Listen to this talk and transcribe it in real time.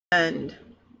And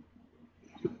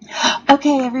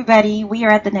Okay, everybody, we are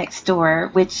at the next door,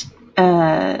 which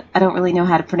I don't really know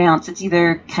how to pronounce. It's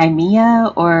either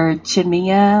Chimea or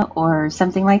Chimea or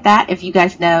something like that. If you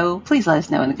guys know, please let us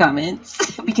know in the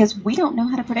comments because we don't know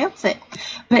how to pronounce it.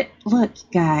 But look,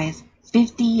 guys,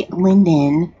 50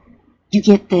 Linden, you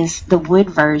get the wood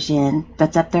version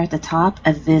that's up there at the top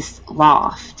of this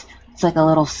loft. It's like a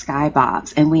little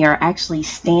skybox, and we are actually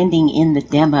standing in the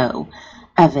demo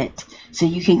of it. So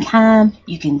you can come,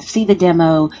 you can see the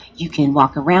demo, you can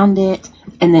walk around it,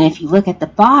 and then if you look at the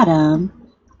bottom,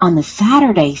 on the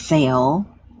Saturday sale,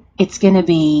 it's going to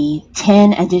be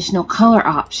 10 additional color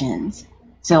options.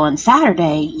 So on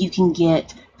Saturday, you can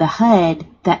get the HUD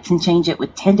that can change it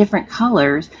with 10 different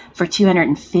colors for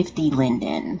 250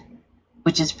 Linden,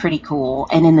 which is pretty cool.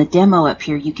 And in the demo up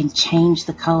here, you can change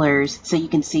the colors so you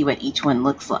can see what each one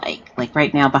looks like. Like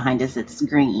right now behind us, it's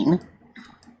green.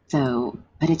 So,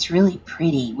 but it's really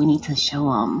pretty. We need to show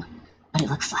them what it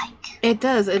looks like. it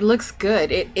does. It looks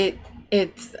good.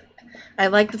 It's. I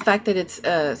like the fact that it's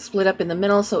split up in the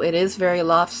middle, so it is very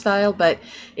loft style, but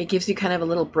it gives you kind of a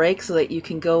little break so that you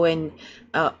can go and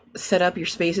set up your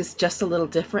spaces just a little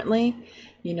differently.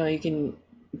 You know, you can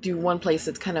do one place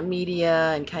that's kind of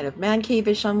media and kind of man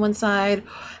cave-ish on one side,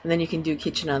 and then you can do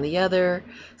kitchen on the other.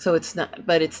 So it's not,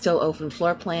 but it's still open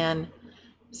floor plan.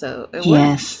 So it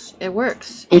Yes, works. It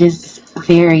works. it is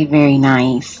very, very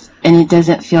nice. And it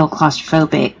doesn't feel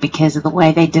claustrophobic because of the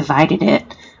way they divided it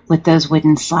with those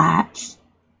wooden slats.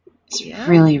 It's Yeah.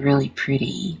 really, really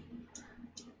pretty.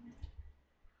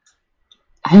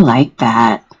 I like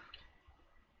that.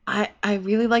 I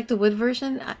really like the wood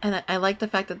version, and I like the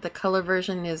fact that the color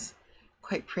version is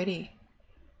quite pretty.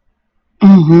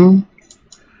 Mm-hmm.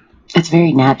 It's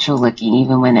very natural looking,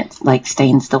 even when it like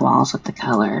stains the walls with the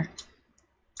color.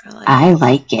 I like I it.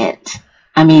 like it.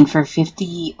 I mean, for 50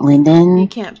 You Linden,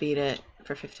 can't beat it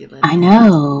for 50 I Linden.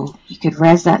 know. You could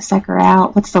res that sucker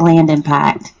out. What's the land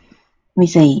impact? Let me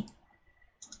see.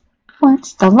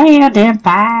 What's the land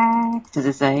impact? Does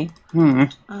it say?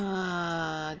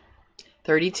 Uh,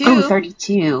 Oh, 32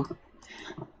 32.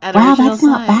 at Wow, original that's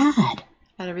not size. bad.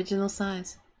 At original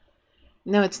size.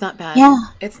 No, it's not bad. Yeah,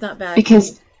 It's not bad.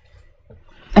 because,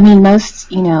 I mean,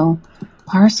 most,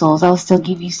 parcels, I'll still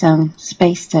give you some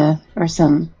space or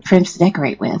some trims to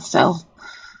decorate with. So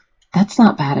that's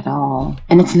not bad at all.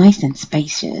 And it's nice and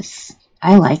spacious.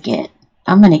 I like it.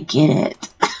 I'm going to get it.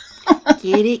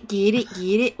 Get it, get it,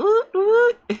 get it. Ooh,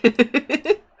 ooh.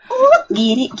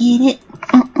 Get it, get it.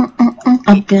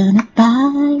 I'm gonna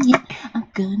buy it. I'm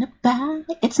gonna buy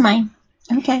it. It's mine.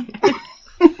 Okay.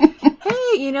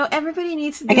 Hey, everybody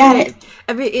needs to do I got it.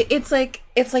 It's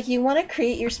like you want to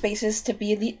create your spaces to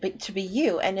be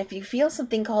you, and if you feel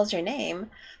something calls your name,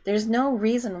 there's no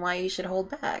reason why you should hold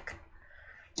back.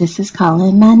 This is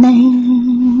calling my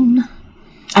name.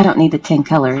 I don't need the 10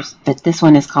 colors, but this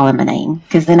one is calling my name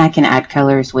because then I can add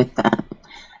colors with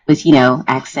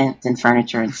accents and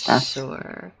furniture and stuff.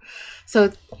 Sure.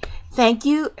 So, thank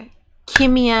you,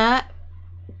 Chimea,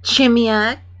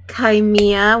 Chimea.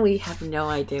 We have no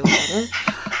idea what that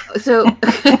is. So,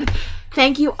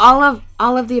 thank you, all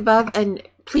of the above, and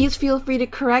please feel free to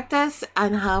correct us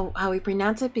on how we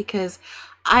pronounce it because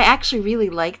I actually really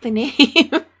like the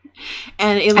name.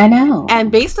 I know.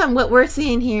 And based on what we're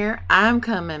seeing here, I'm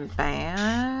coming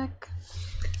back.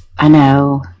 I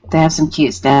know. They have some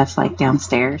cute stuff like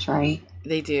downstairs, right?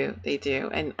 They do.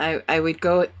 And I would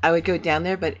go down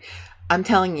there, but I'm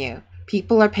telling you,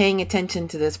 people are paying attention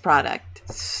to this product.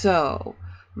 So,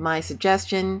 my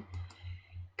suggestion,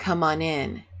 come on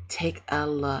in, take a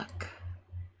look.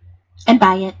 And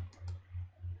buy it.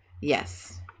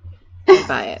 Yes. And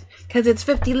buy it. Because it's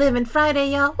 50 Living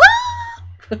Friday, y'all.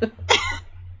 Woo!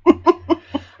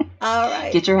 All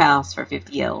right. Get your house for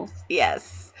 50 L's.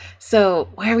 Yes. So,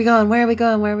 where are we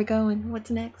going? What's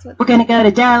next? We're going to go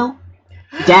to Doe.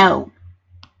 Doe.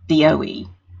 D-O-E.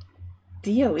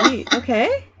 DOE.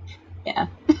 Okay. Yeah.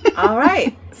 All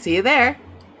right. See you there.